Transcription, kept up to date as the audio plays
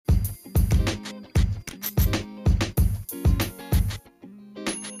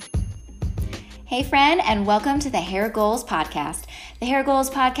Hey friend, and welcome to the Hair Goals Podcast. The Hair Goals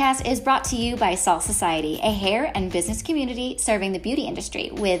Podcast is brought to you by Salt Society, a hair and business community serving the beauty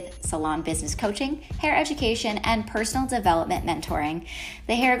industry with salon business coaching, hair education, and personal development mentoring.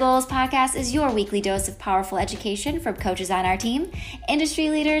 The Hair Goals Podcast is your weekly dose of powerful education from coaches on our team, industry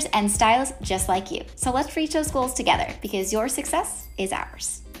leaders, and stylists just like you. So let's reach those goals together because your success is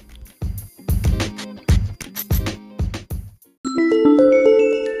ours.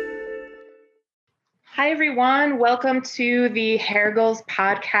 Hi, everyone. Welcome to the Hair Goals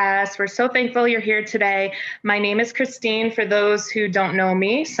Podcast. We're so thankful you're here today. My name is Christine. For those who don't know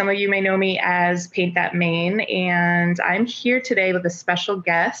me, some of you may know me as Paint That Mane, and I'm here today with a special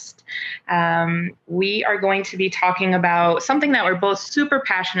guest. We are going to be talking about something that we're both super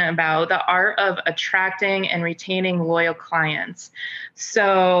passionate about, the art of attracting and retaining loyal clients.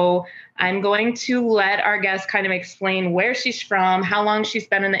 So I'm going to let our guest kind of explain where she's from, how long she's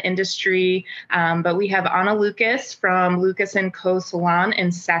been in the industry. But we have Anna Lucas from Lucas & Co. Salon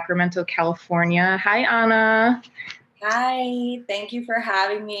in Sacramento, California. Hi, Anna. Hi, thank you for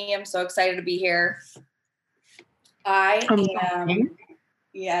having me. I'm so excited to be here.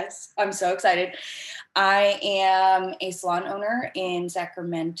 Yes, I'm so excited. I am a salon owner in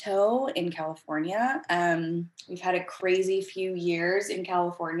Sacramento in California. We've had a crazy few years in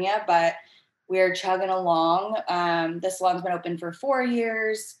California, but we're chugging along. The salon's been open for 4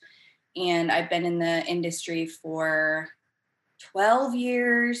 years, and I've been in the industry for 12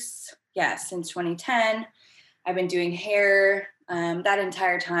 years. Yeah, since 2010. I've been doing hair that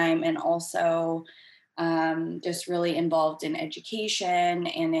entire time, and also just really involved in education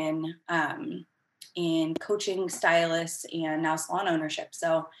and in coaching stylists and now salon ownership.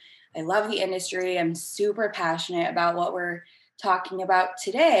 So I love the industry. I'm super passionate about what we're talking about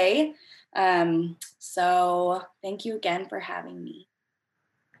today. So thank you again for having me.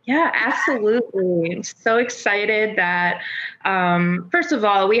 Yeah, absolutely. So excited that, first of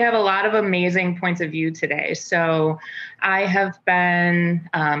all, we have a lot of amazing points of view today. So I have been,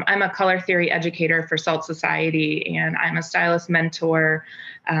 I'm a color theory educator for Salt Society, and I'm a stylist mentor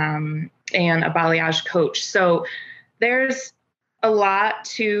and a balayage coach. So there's a lot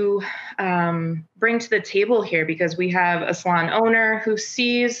to bring to the table here because we have a salon owner who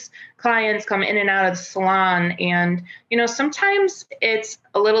sees clients come in and out of the salon. And, you know, sometimes it's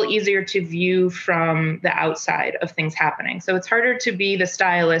a little easier to view from the outside of things happening. So it's harder to be the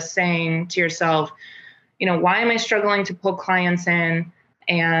stylist saying to yourself, you know, why am I struggling to pull clients in?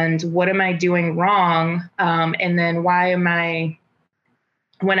 And what am I doing wrong? And then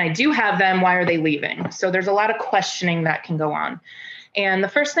when I do have them, why are they leaving? So there's a lot of questioning that can go on. And the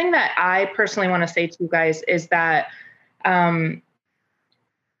first thing that I personally want to say to you guys is that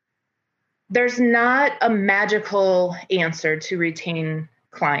there's not a magical answer to retain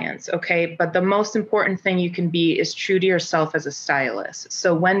clients, okay? But the most important thing you can be is true to yourself as a stylist.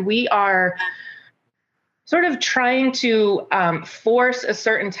 So when we are sort of trying to force a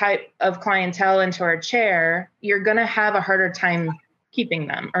certain type of clientele into our chair, you're going to have a harder time keeping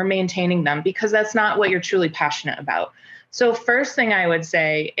them or maintaining them because that's not what you're truly passionate about. So first thing I would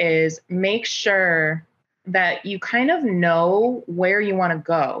say is make sure that you kind of know where you want to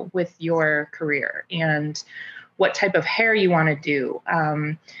go with your career and what type of hair you want to do.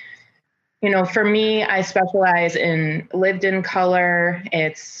 You know, for me, I specialize in lived-in color.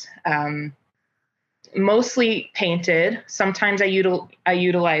 It's mostly painted. Sometimes I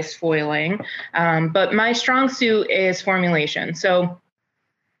utilize foiling, but my strong suit is formulation. So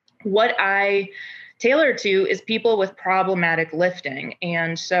what I tailor to is people with problematic lifting.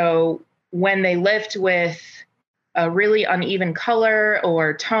 And so when they lift with a really uneven color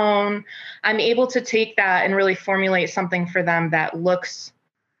or tone, I'm able to take that and really formulate something for them that looks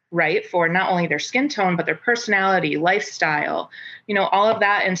right for not only their skin tone, but their personality, lifestyle, you know, all of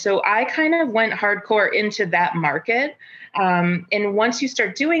that. And so I kind of went hardcore into that market. And once you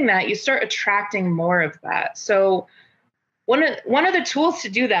start doing that, you start attracting more of that. So one of the tools to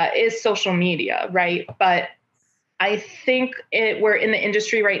do that is social media, right? But I think we're in the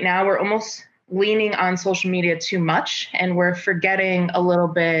industry right now, we're almost leaning on social media too much, and we're forgetting a little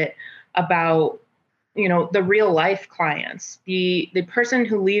bit about, you know, the real life clients, the person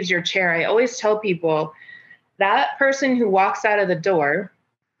who leaves your chair. I always tell people that person who walks out of the door,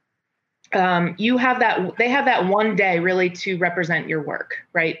 they have that one day really to represent your work,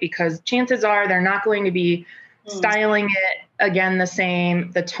 right? Because chances are they're not going to be styling it again the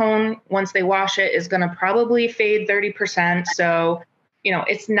same. The tone, once they wash it, is going to probably fade 30%. So, you know,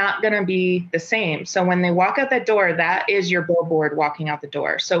 it's not going to be the same. So when they walk out that door, that is your billboard walking out the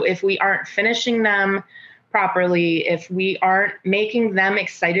door. So if we aren't finishing them properly, if we aren't making them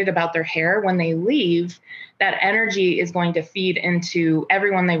excited about their hair when they leave, that energy is going to feed into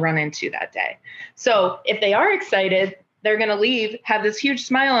everyone they run into that day. So if they are excited, they're going to leave, have this huge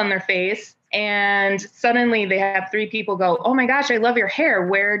smile on their face, and suddenly they have 3 people go, "Oh my gosh, I love your hair.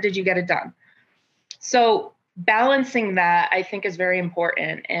 Where did you get it done?" So balancing that, I think, is very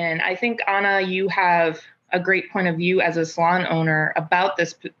important. And I think, Anna, you have a great point of view as a salon owner about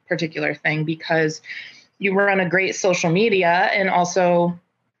this particular thing, because you run a great social media, and also,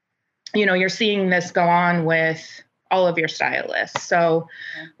 you're seeing this go on with all of your stylists. So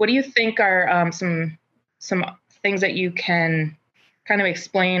what do you think are some things that you can kind of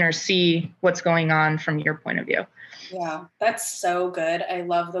explain or see what's going on from your point of view? Yeah, that's so good. I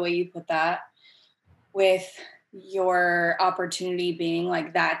love the way you put that, with your opportunity being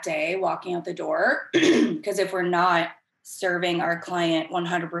like that day walking out the door. Because if we're not serving our client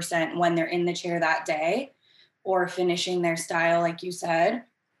 100% when they're in the chair that day, or finishing their style, like you said,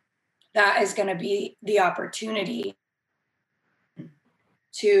 that is going to be the opportunity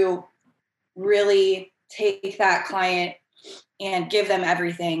to really take that client and give them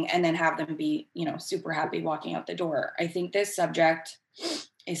everything, and then have them be, super happy walking out the door. I think this subject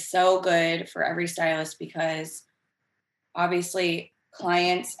is so good for every stylist, because obviously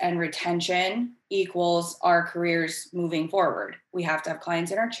clients and retention equals our careers moving forward. We have to have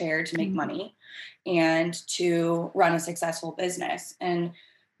clients in our chair to make money and to run a successful business. And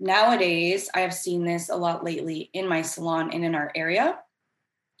nowadays, I have seen this a lot lately in my salon and in our area.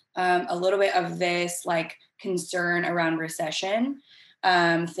 A little bit of this like concern around recession.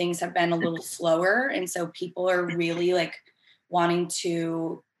 Things have been a little slower. And so people are really like wanting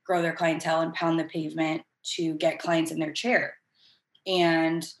to grow their clientele and pound the pavement to get clients in their chair.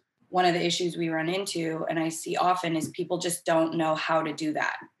 And one of the issues we run into, and I see often, is people just don't know how to do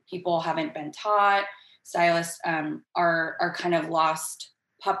that. People haven't been taught. Stylists are kind of lost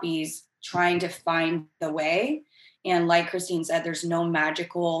puppies trying to find the way. And like Christine said, there's no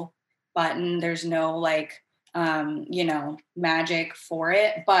magical button. There's no magic for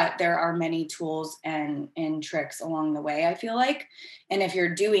it, but there are many tools and tricks along the way, I feel like. And if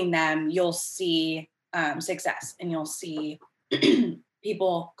you're doing them, you'll see success, and you'll see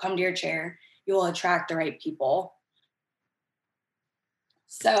people come to your chair. You will attract the right people.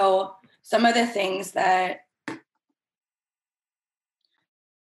 So some of the things that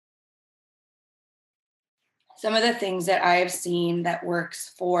I have seen that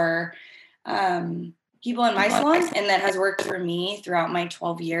works for people in my salon, and that has worked for me throughout my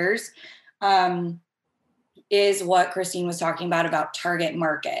 12 years, is what Christine was talking about target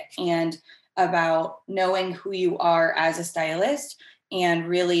market, and about knowing who you are as a stylist, and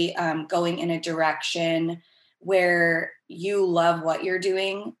really going in a direction where you love what you're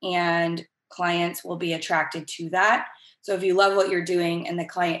doing, and clients will be attracted to that. So if you love what you're doing and the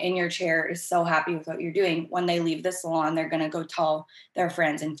client in your chair is so happy with what you're doing, when they leave the salon, they're going to go tell their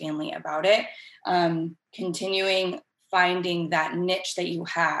friends and family about it. Continuing finding that niche that you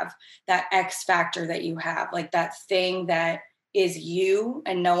have, that X factor that you have, like that thing that is you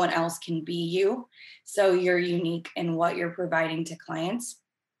and no one else can be you. So you're unique in what you're providing to clients.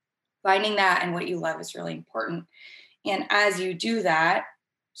 Finding that and what you love is really important. And as you do that,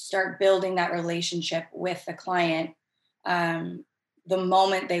 start building that relationship with the client the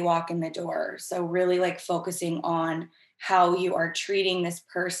moment they walk in the door. So really like focusing on how you are treating this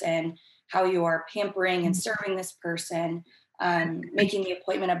person, how you are pampering and serving this person, making the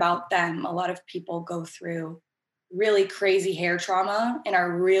appointment about them. A lot of people go through really crazy hair trauma and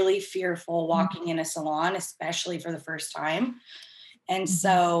are really fearful walking in a salon, especially for the first time. And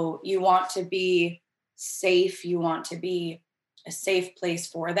so you want to be safe. You want to be a safe place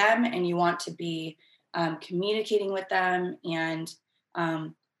for them, and you want to be communicating with them and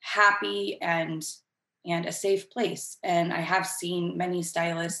happy and a safe place. And I have seen many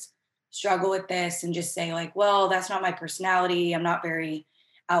stylists struggle with this and just say like, well, that's not my personality. I'm not very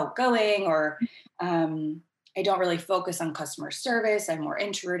outgoing, or I don't really focus on customer service. I'm more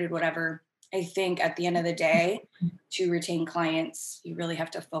introverted, whatever. I think at the end of the day, to retain clients, you really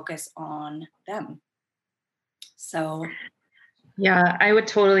have to focus on them. So yeah, I would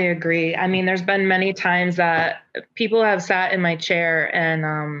totally agree. I mean, there's been many times that people have sat in my chair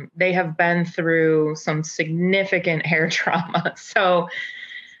and they have been through some significant hair trauma. So,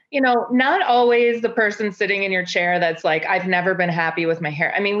 not always the person sitting in your chair that's like, I've never been happy with my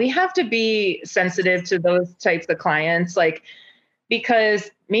hair. I mean, we have to be sensitive to those types of clients. Like, because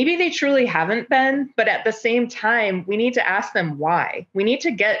maybe they truly haven't been, but at the same time, we need to ask them why. We need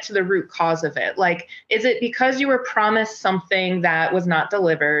to get to the root cause of it. Like, is it because you were promised something that was not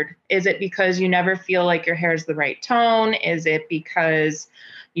delivered? Is it because you never feel like your hair is the right tone? Is it because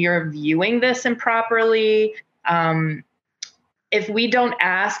you're viewing this improperly? If we don't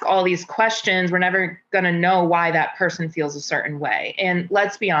ask all these questions, we're never going to know why that person feels a certain way. And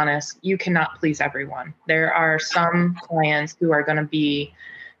let's be honest, you cannot please everyone. There are some clients who are going to be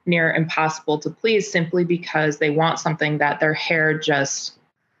near impossible to please simply because they want something that their hair just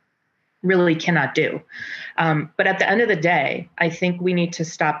really cannot do. But at the end of the day, I think we need to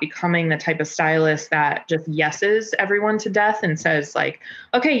stop becoming the type of stylist that just yeses everyone to death and says like,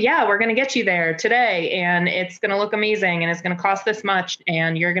 okay, yeah, we're going to get you there today and it's going to look amazing and it's going to cost this much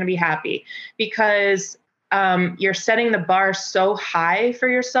and you're going to be happy, because you're setting the bar so high for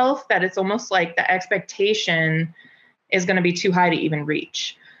yourself that it's almost like the expectation is going to be too high to even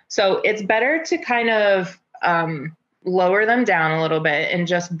reach. So it's better to kind of lower them down a little bit and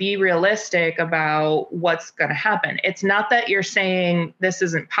just be realistic about what's going to happen. It's not that you're saying this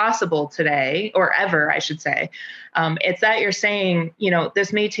isn't possible today or ever, I should say. It's that you're saying, you know,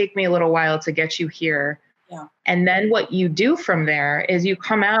 this may take me a little while to get you here. Yeah. And then what you do from there is you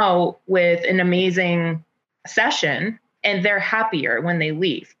come out with an amazing session and they're happier when they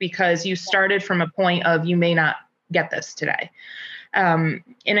leave because you started from a point of you may not get this today. And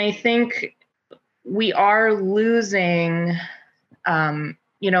I think we are losing,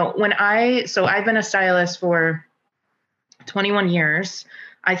 you know, I've been a stylist for 21 years,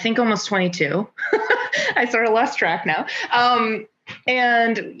 I think almost 22. I sort of lost track now.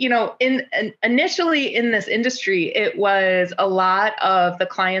 And, you know, initially in this industry, it was a lot of the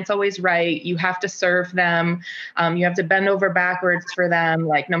client's always right. You have to serve them. You have to bend over backwards for them.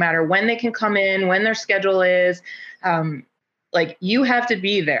 Like no matter when they can come in, when their schedule is, like you have to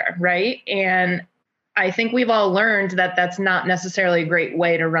be there. Right. And I think we've all learned that that's not necessarily a great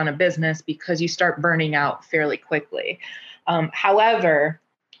way to run a business because you start burning out fairly quickly. However,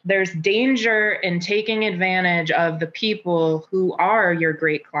 there's danger in taking advantage of the people who are your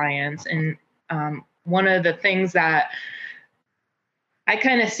great clients. And one of the things that I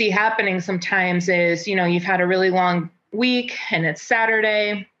kind of see happening sometimes is, you know, you've had a really long week and it's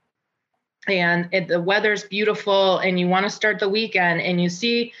Saturday and the weather's beautiful and you want to start the weekend and you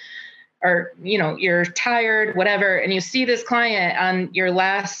see, or, you know, you're tired, whatever, and you see this client on your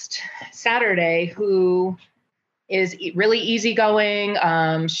last Saturday who is really easygoing.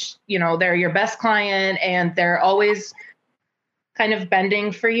 You know, they're your best client and they're always kind of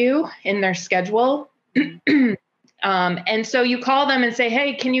bending for you in their schedule. And so you call them and say,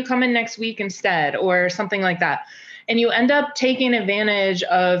 hey, can you come in next week instead? Or something like that. And you end up taking advantage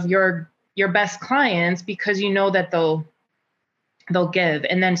of your best clients because you know that they'll give.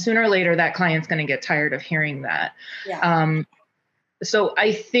 And then sooner or later, that client's going to get tired of hearing that. Yeah. So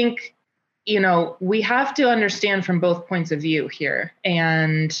I think, you know, we have to understand from both points of view here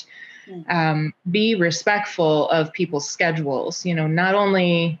and be respectful of people's schedules. You know, not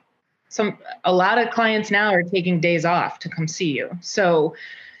only a lot of clients now are taking days off to come see you. So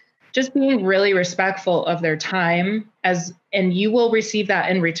just being really respectful of their time and you will receive that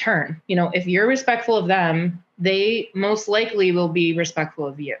in return. You know, if you're respectful of them, they most likely will be respectful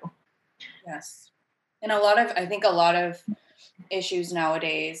of you. Yes. And I think a lot of issues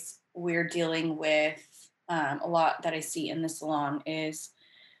nowadays we're dealing with, a lot that I see in the salon is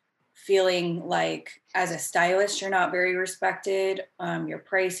feeling like as a stylist, you're not very respected. Your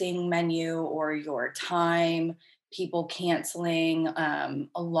pricing menu or your time, people canceling,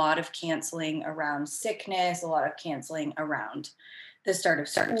 a lot of canceling around sickness, a lot of canceling around the start of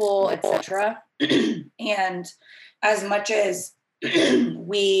school, etc. And as much as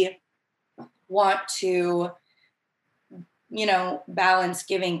we want to, you know, balance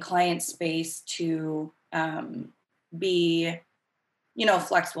giving clients space to be, you know,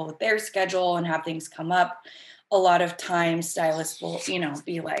 flexible with their schedule and have things come up, a lot of times stylists will, you know,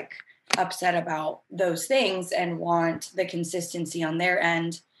 be like upset about those things and want the consistency on their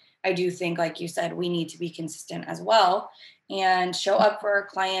end. I do think, like you said, we need to be consistent as well and show up for our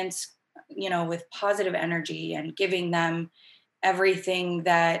clients, you know, with positive energy and giving them everything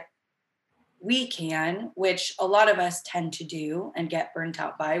that we can, which a lot of us tend to do and get burnt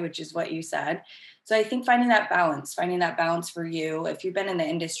out by, which is what you said. So I think finding that balance for you, if you've been in the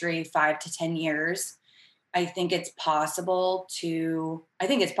industry 5 to 10 years, I think it's possible to,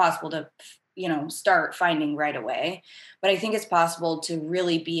 you know, start finding right away. But I think it's possible to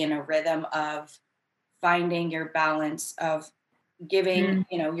really be in a rhythm of finding your balance of giving,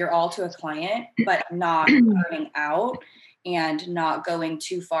 you know, your all to a client, but not burning out and not going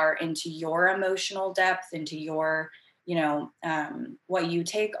too far into your emotional depth, into your, what you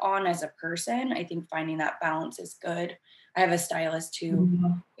take on as a person. I think finding that balance is good. I have a stylist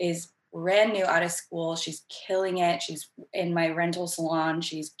who is brand new out of school. She's killing it. She's in my rental salon.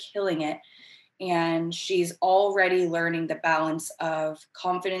 She's killing it. And she's already learning the balance of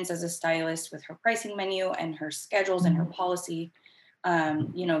confidence as a stylist with her pricing menu and her schedules and her policy,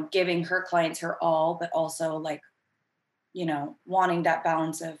 giving her clients her all, but also like, wanting that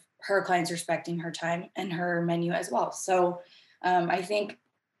balance of her clients respecting her time and her menu as well. So I think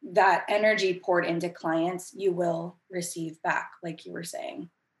that energy poured into clients, you will receive back, like you were saying.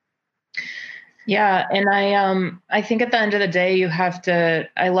 Yeah. And I think at the end of the day, you have to,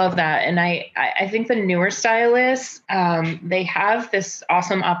 I love that. And I think the newer stylists, they have this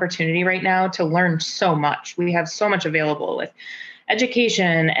awesome opportunity right now to learn so much. We have so much available with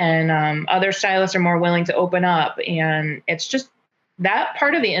education, and other stylists are more willing to open up. And it's just that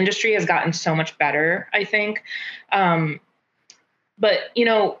part of the industry has gotten so much better, I think. But,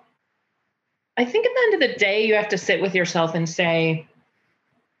 I think at the end of the day, you have to sit with yourself and say,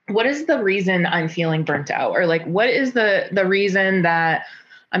 what is the reason I'm feeling burnt out? Or like, what is the reason that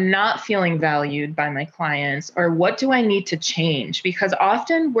I'm not feeling valued by my clients? Or what do I need to change? Because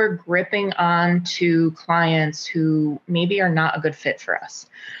often we're gripping on to clients who maybe are not a good fit for us.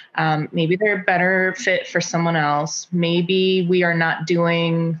 Maybe they're a better fit for someone else. Maybe we are not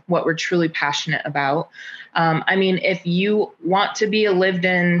doing what we're truly passionate about. If you want to be a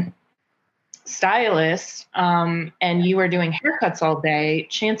lived-in stylist, and you are doing haircuts all day,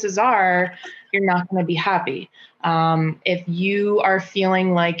 chances are you're not going to be happy. If you are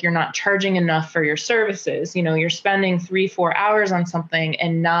feeling like you're not charging enough for your services, you're spending 3-4 hours on something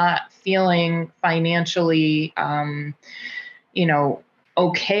and not feeling financially,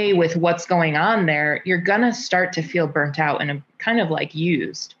 okay with what's going on there, you're going to start to feel burnt out and kind of like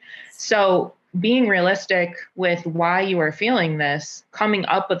used. So being realistic with why you are feeling this, coming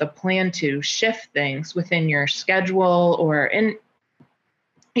up with a plan to shift things within your schedule,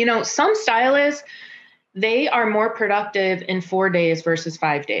 some stylists, they are more productive in 4 days versus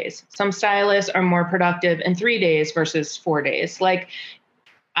 5 days. Some stylists are more productive in 3 days versus 4 days. Like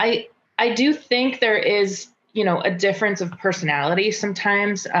I do think there is, a difference of personality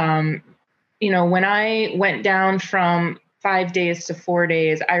sometimes. When I went down from 5 days to 4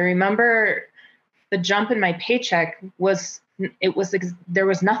 days, I remember the jump in my paycheck there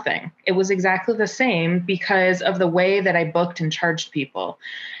was nothing. It was exactly the same because of the way that I booked and charged people.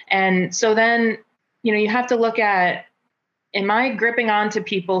 And so then, you have to look at, am I gripping on to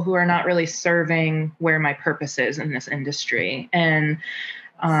people who are not really serving where my purpose is in this industry? And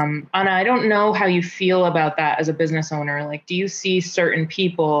Anna, I don't know how you feel about that as a business owner. Like, do you see certain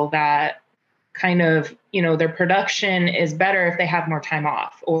people that kind of, their production is better if they have more time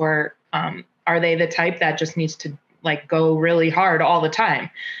off? Or are they the type that just needs to like go really hard all the time?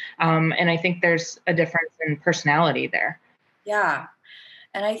 And I think there's a difference in personality there. Yeah.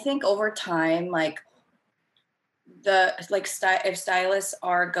 And I think over time, if stylists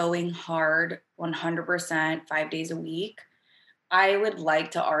are going hard 100% 5 days a week, I would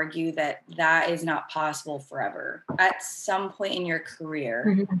like to argue that is not possible forever. At some point in your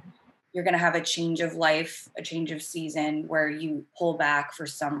career, you're going to have a change of life, a change of season where you pull back for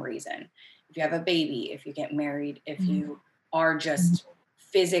some reason. If you have a baby, if you get married, if you are just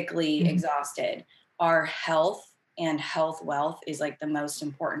physically exhausted, our health and health wealth is like the most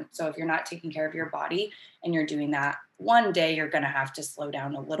important. So if you're not taking care of your body and you're doing that, one day you're going to have to slow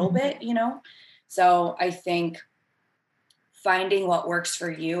down a little bit, So I think finding what works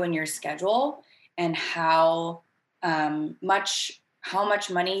for you and your schedule and how much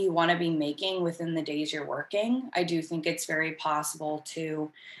money you want to be making within the days you're working. I do think it's very possible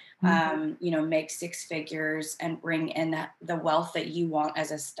to, make 6 figures and bring in the wealth that you want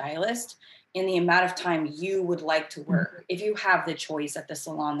as a stylist in the amount of time you would like to work. If you have the choice at the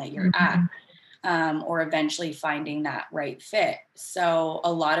salon that you're at, or eventually finding that right fit. So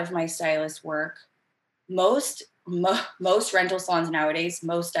a lot of my stylist work, most rental salons nowadays,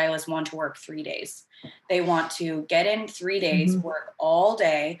 most stylists want to work 3 days. They want to get in 3 days, work all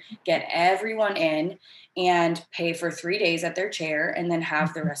day, get everyone in, and pay for 3 days at their chair, and then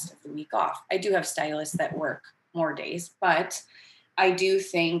have the rest of the week off. I do have stylists that work more days, but I do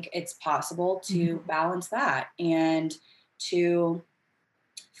think it's possible to balance that and to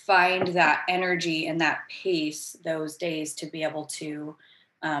find that energy and that pace those days to be able to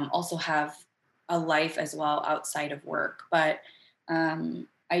also have a life as well outside of work. But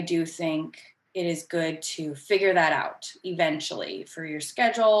I do think it is good to figure that out eventually for your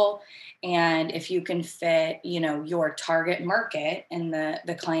schedule. And if you can fit, your target market and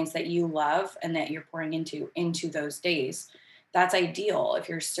the clients that you love and that you're pouring into those days, that's ideal. If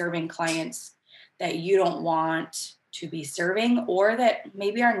you're serving clients that you don't want to be serving, or that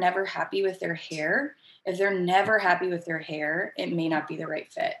maybe are never happy with their hair, if they're never happy with their hair, it may not be the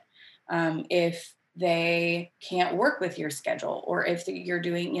right fit. If they can't work with your schedule, or if you're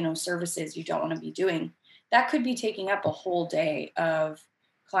doing, services you don't want to be doing, that could be taking up a whole day of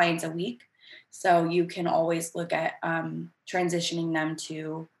clients a week. So you can always look at transitioning them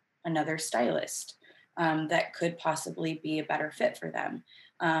to another stylist that could possibly be a better fit for them.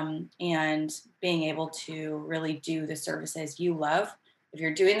 And being able to really do the services you love. If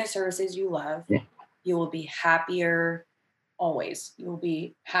you're doing the services you love, you will be happier always. You will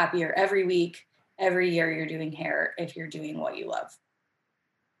be happier every week, every year you're doing hair, if you're doing what you love.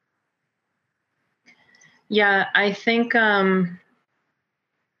 Yeah, I think I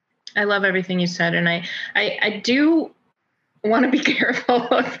love everything you said. And I do want to be careful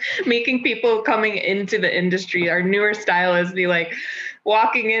of making people coming into the industry, our newer stylists, be like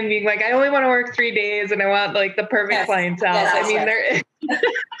walking in being like, I only want to work 3 days and I want like the perfect clientele. Yes, I mean, there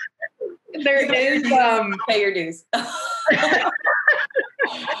is pay your dues.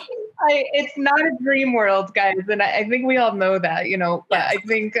 It's not a dream world, guys. And I think we all know that, but yes. I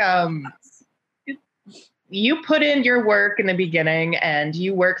think you put in your work in the beginning and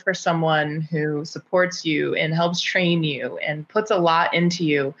you work for someone who supports you and helps train you and puts a lot into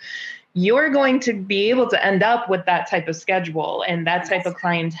you. You're going to be able to end up with that type of schedule and that type of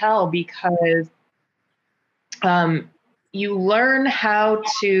clientele because you learn how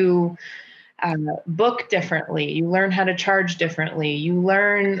to book differently. You learn how to charge differently. You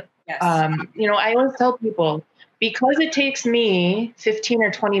learn, I always tell people, because it takes me 15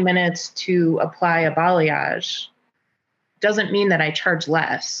 or 20 minutes to apply a balayage, doesn't mean that I charge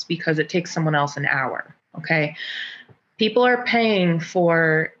less because it takes someone else an hour, okay? People are paying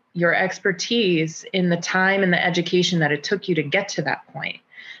for your expertise in the time and the education that it took you to get to that point.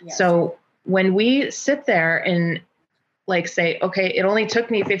 Yes. So when we sit there and like say, okay, it only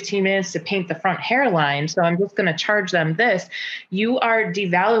took me 15 minutes to paint the front hairline, so I'm just going to charge them this. You are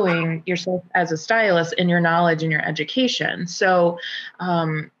devaluing yourself as a stylist in your knowledge and your education. So,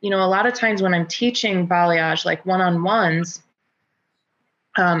 a lot of times when I'm teaching balayage, like one-on-ones,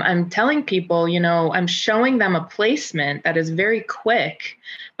 I'm telling people, I'm showing them a placement that is very quick,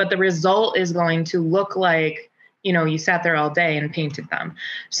 but the result is going to look like, you sat there all day and painted them.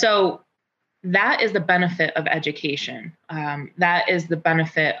 So that is the benefit of education. That is the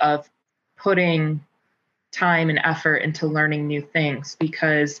benefit of putting time and effort into learning new things,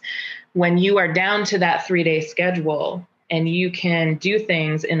 because when you are down to that 3-day schedule and you can do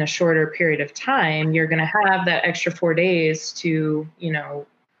things in a shorter period of time, you're going to have that extra 4 days to,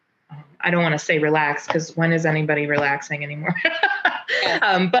 I don't want to say relax, because when is anybody relaxing anymore?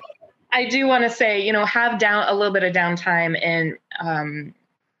 But I do want to say, have a little bit of downtime and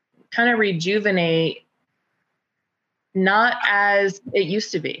kind of rejuvenate, not as it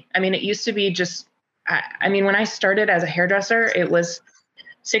used to be. I mean, it used to be just, when I started as a hairdresser, it was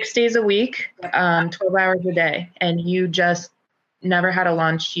 6 days a week, 12 hours a day, and you just never had a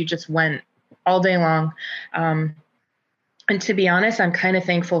lunch. You just went all day long. And to be honest, I'm kind of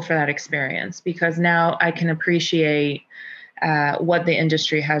thankful for that experience, because now I can appreciate what the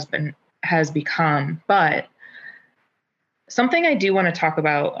industry has become. But something I do want to talk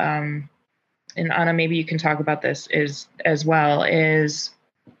about, and Anna, maybe you can talk about this is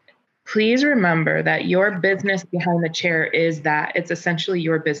please remember that your business behind the chair is that it's essentially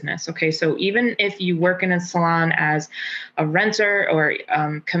your business. Okay. So even if you work in a salon as a renter or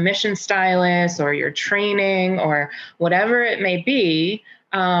commission stylist, or you're training or whatever it may be,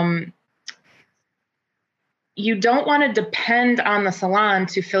 you don't want to depend on the salon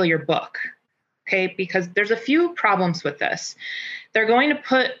to fill your book. Okay, because there's a few problems with this. They're going to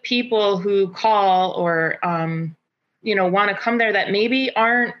put people who call or, want to come there that maybe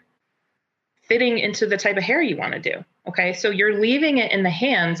aren't fitting into the type of hair you want to do. Okay, so you're leaving it in the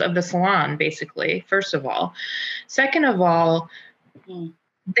hands of the salon, basically, first of all. Second of all,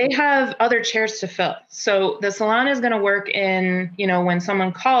 they have other chairs to fill. So the salon is going to work in, when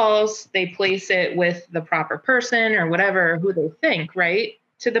someone calls, they place it with the proper person or whatever, who they think, right?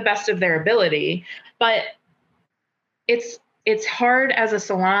 To the best of their ability. But it's hard as a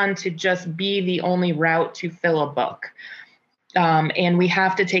salon to just be the only route to fill a book. And we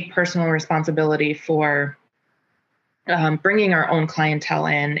have to take personal responsibility for bringing our own clientele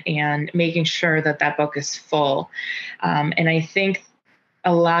in and making sure that book is full. And I think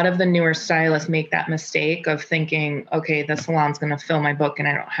a lot of the newer stylists make that mistake of thinking, okay, the salon's going to fill my book and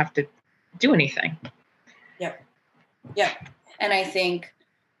I don't have to do anything. Yep. And I think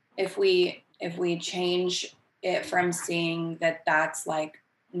if we change it from seeing that that's like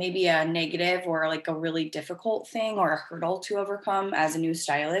maybe a negative or like a really difficult thing or a hurdle to overcome as a new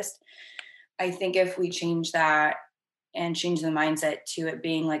stylist, I think if we change that and change the mindset to it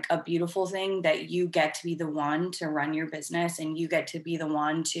being like a beautiful thing that you get to be the one to run your business and you get to be the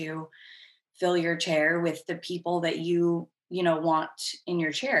one to fill your chair with the people that you want in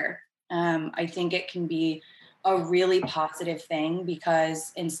your chair. I think it can be a really positive thing,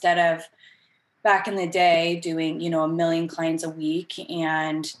 because instead of back in the day doing, a million clients a week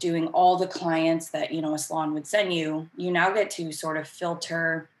and doing all the clients that, a salon would send you, you now get to sort of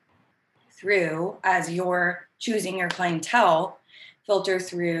filter through, as you're choosing your clientele, filter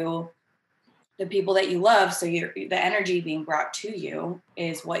through the people that you love. So the energy being brought to you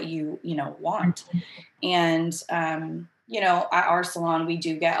is what you want. And, at our salon, we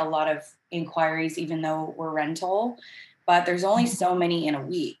do get a lot of inquiries, even though we're rental, but there's only so many in a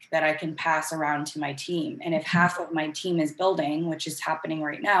week that I can pass around to my team. And if half of my team is building, which is happening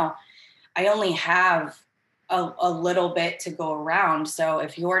right now, I only have a little bit to go around. So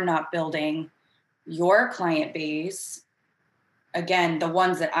if you're not building your client base, again, the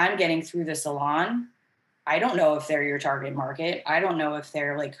ones that I'm getting through the salon, I don't know if they're your target market. I don't know if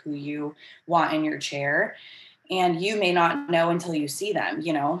they're like who you want in your chair. And you may not know until you see them,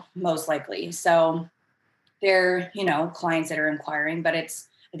 most likely. So they're, clients that are inquiring, but I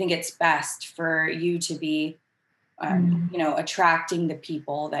think it's best for you to be, attracting the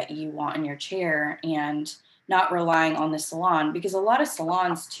people that you want in your chair and not relying on the salon, because a lot of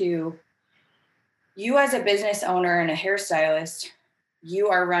salons too, you as a business owner and a hairstylist, you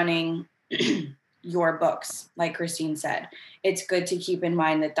are running your books. Like Christine said, it's good to keep in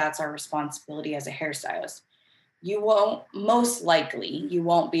mind that that's our responsibility as a hairstylist. You won't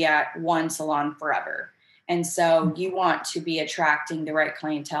be at one salon forever. And so you want to be attracting the right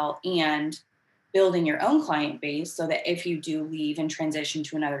clientele and building your own client base so that if you do leave and transition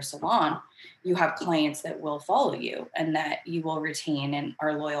to another salon, you have clients that will follow you and that you will retain and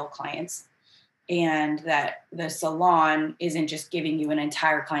are loyal clients. And that the salon isn't just giving you an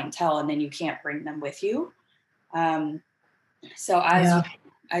entire clientele and then you can't bring them with you. So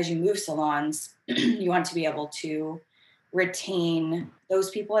as you move salons, you want to be able to retain those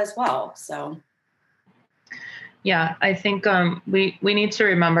people as well. So. Yeah, I think we need to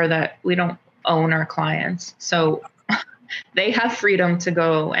remember that we don't own our clients. So they have freedom to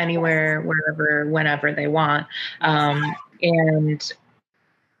go anywhere, wherever, whenever they want. And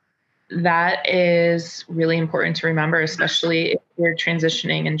that is really important to remember, especially if you're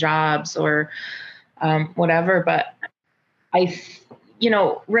transitioning in jobs or whatever. But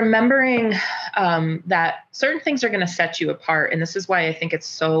remembering that certain things are going to set you apart. And this is why I think it's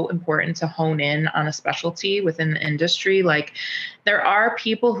so important to hone in on a specialty within the industry. Like, there are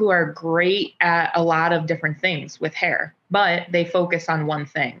people who are great at a lot of different things with hair, but they focus on one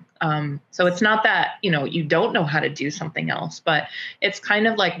thing. So it's not that, you don't know how to do something else, but it's kind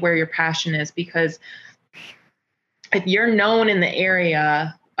of like where your passion is, because if you're known in the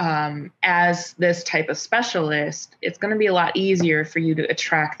area as this type of specialist, it's going to be a lot easier for you to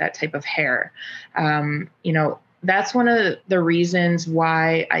attract that type of hair. That's one of the reasons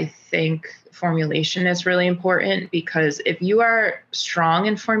why I think formulation is really important, because if you are strong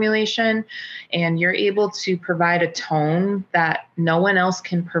in formulation and you're able to provide a tone that no one else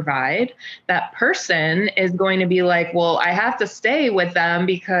can provide, that person is going to be like, well, I have to stay with them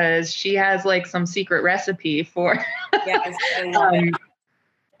because she has like some secret recipe for Yes, I love it.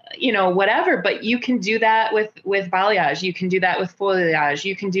 Whatever, but you can do that with balayage. You can do that with foliage.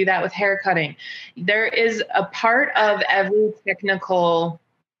 You can do that with hair cutting. There is a part of every technical,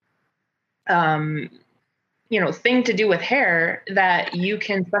 thing to do with hair that you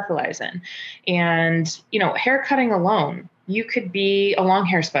can specialize in. And, hair cutting alone, you could be a long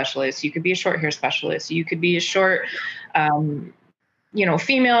hair specialist. You could be a short hair specialist. You could be a short,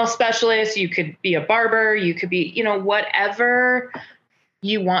 female specialist. You could be a barber. You could be, whatever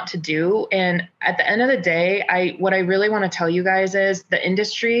you want to do. And at the end of the day, what I really want to tell you guys is the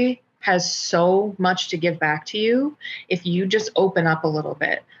industry has so much to give back to you if you just open up a little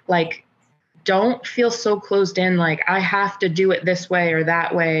bit. Like, don't feel so closed in, like I have to do it this way or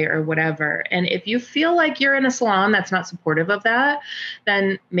that way or whatever. And if you feel like you're in a salon that's not supportive of that,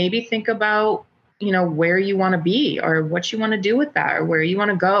 then maybe think about where you want to be or what you want to do with that or where you want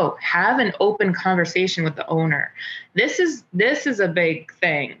to go. Have an open conversation with the owner. This is a big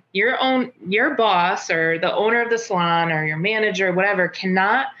thing. Your boss or the owner of the salon or your manager, whatever,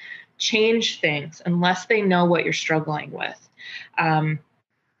 cannot change things unless they know what you're struggling with. And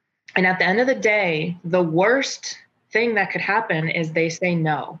at the end of the day, the worst thing that could happen is they say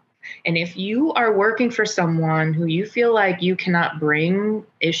no. And if you are working for someone who you feel like you cannot bring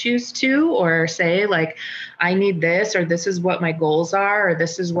issues to or say like, I need this, or this is what my goals are, or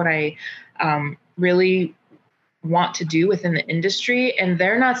this is what I really want to do within the industry, and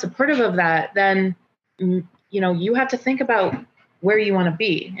they're not supportive of that, then, you have to think about where you want to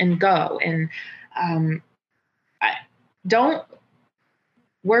be and go. And don't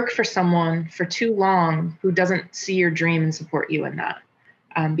work for someone for too long who doesn't see your dream and support you in that.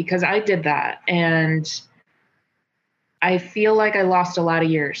 Because I did that, and I feel like I lost a lot of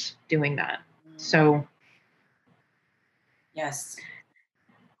years doing that. So, yes,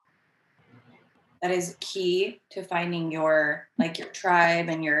 that is key to finding your tribe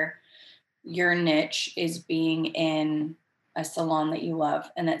and your niche is being in a salon that you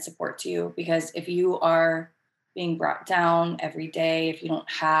love and that supports you. Because if you are being brought down every day, if you don't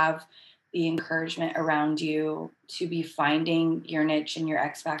have the encouragement around you to be finding your niche and your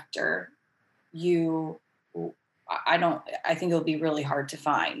X factor, I think it'll be really hard to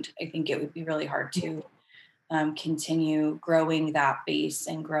find. I think it would be really hard to continue growing that base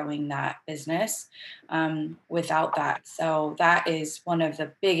and growing that business without that. So that is one of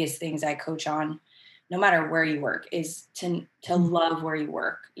the biggest things I coach on, no matter where you work, is to love where you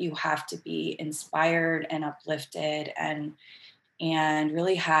work. You have to be inspired and uplifted and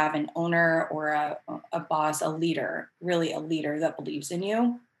really have an owner or a boss, a leader that believes in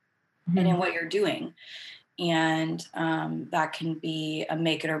you and in what you're doing. And that can be a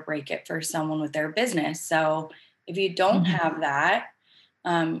make it or break it for someone with their business. So if you don't have that,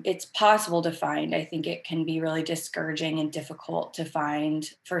 it's possible to find. I think it can be really discouraging and difficult to find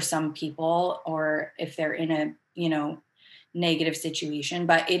for some people, or if they're in a, negative situation,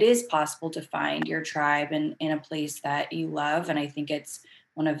 but it is possible to find your tribe in a place that you love. And I think it's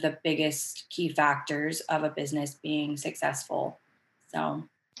one of the biggest key factors of a business being successful. So.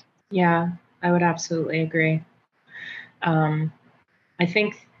 Yeah, I would absolutely agree. I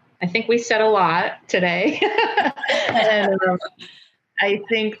think we said a lot today. And I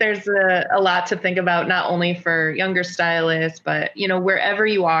think there's a lot to think about, not only for younger stylists, but, wherever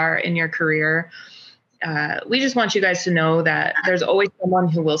you are in your career. We just want you guys to know that there's always someone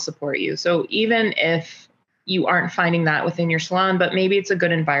who will support you. So even if you aren't finding that within your salon, but maybe it's a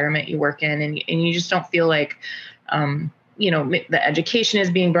good environment you work in, and you just don't feel like, the education is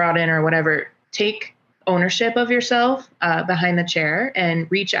being brought in or whatever, take ownership of yourself behind the chair and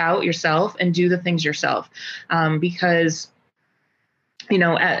reach out yourself and do the things yourself. Because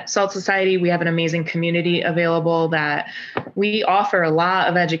at Salt Society, we have an amazing community available that we offer a lot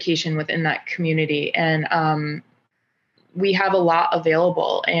of education within that community. And we have a lot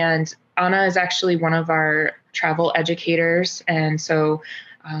available. And Anna is actually one of our travel educators. And so,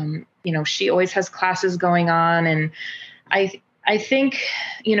 she always has classes going on. And I think,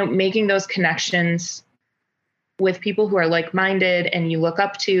 making those connections with people who are like-minded and you look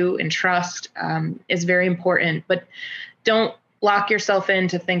up to and trust is very important. But don't lock yourself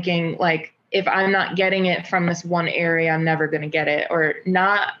into thinking like, if I'm not getting it from this one area, I'm never going to get it, or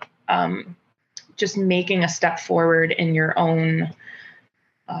not just making a step forward in your own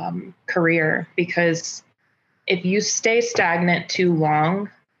career. Because if you stay stagnant too long,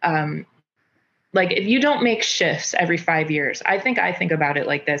 like if you don't make shifts every 5 years, I think about it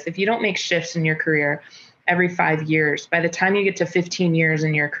like this. If you don't make shifts in your career every 5 years, by the time you get to 15 years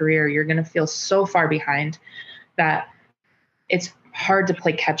in your career, you're going to feel so far behind that it's hard to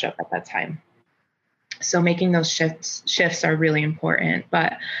play catch up at that time. So making those shifts are really important.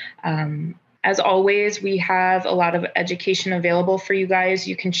 But as always, we have a lot of education available for you guys.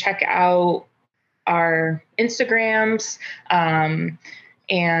 You can check out our Instagrams and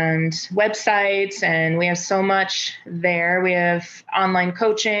websites, and we have so much there. We have online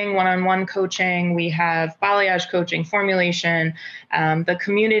coaching, one-on-one coaching. We have balayage coaching, formulation. The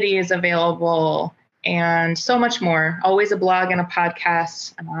community is available, and so much more. Always a blog and a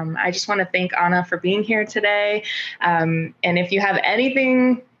podcast. I just want to thank Anna for being here today. And if you have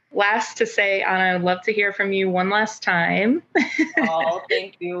anything last to say, Anna, I'd love to hear from you one last time. Oh,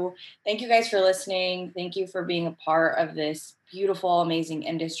 thank you. Thank you guys for listening. Thank you for being a part of this beautiful, amazing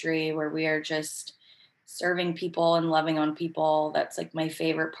industry where we are just serving people and loving on people. That's like my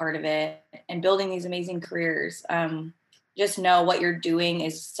favorite part of it, and building these amazing careers. just know what you're doing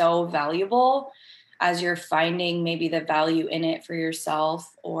is so valuable as you're finding maybe the value in it for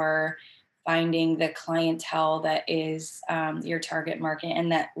yourself, or finding the clientele that is your target market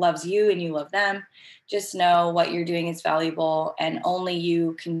and that loves you and you love them. Just know what you're doing is valuable, and only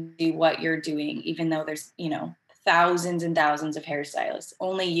you can do what you're doing, even though there's, thousands and thousands of hairstylists.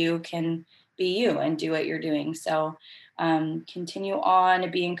 Only you can be you and do what you're doing. So continue on to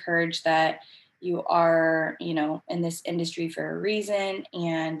be encouraged that you are, in this industry for a reason,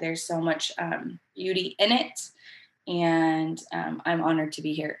 and there's so much beauty in it. And I'm honored to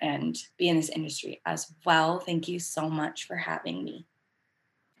be here and be in this industry as well. Thank you so much for having me.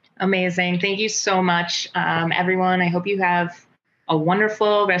 Amazing. Thank you so much, everyone. I hope you have a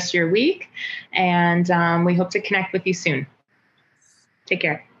wonderful rest of your week, and we hope to connect with you soon. Take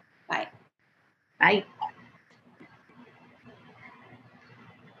care. Bye. Bye.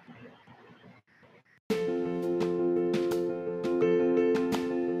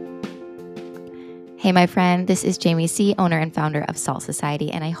 Hey, my friend, this is Jamie C., owner and founder of Salt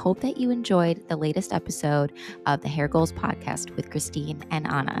Society, and I hope that you enjoyed the latest episode of the Hair Goals podcast with Christine and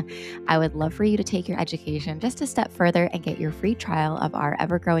Anna. I would love for you to take your education just a step further and get your free trial of our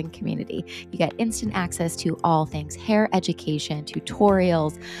ever-growing community. You get instant access to all things hair education,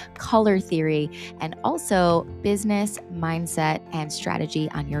 tutorials, color theory, and also business, mindset, and strategy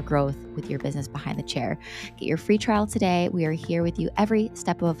on your growth with your business behind the chair. Get your free trial today. We are here with you every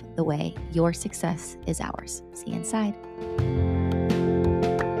step of the way. Your success is ours. See you inside.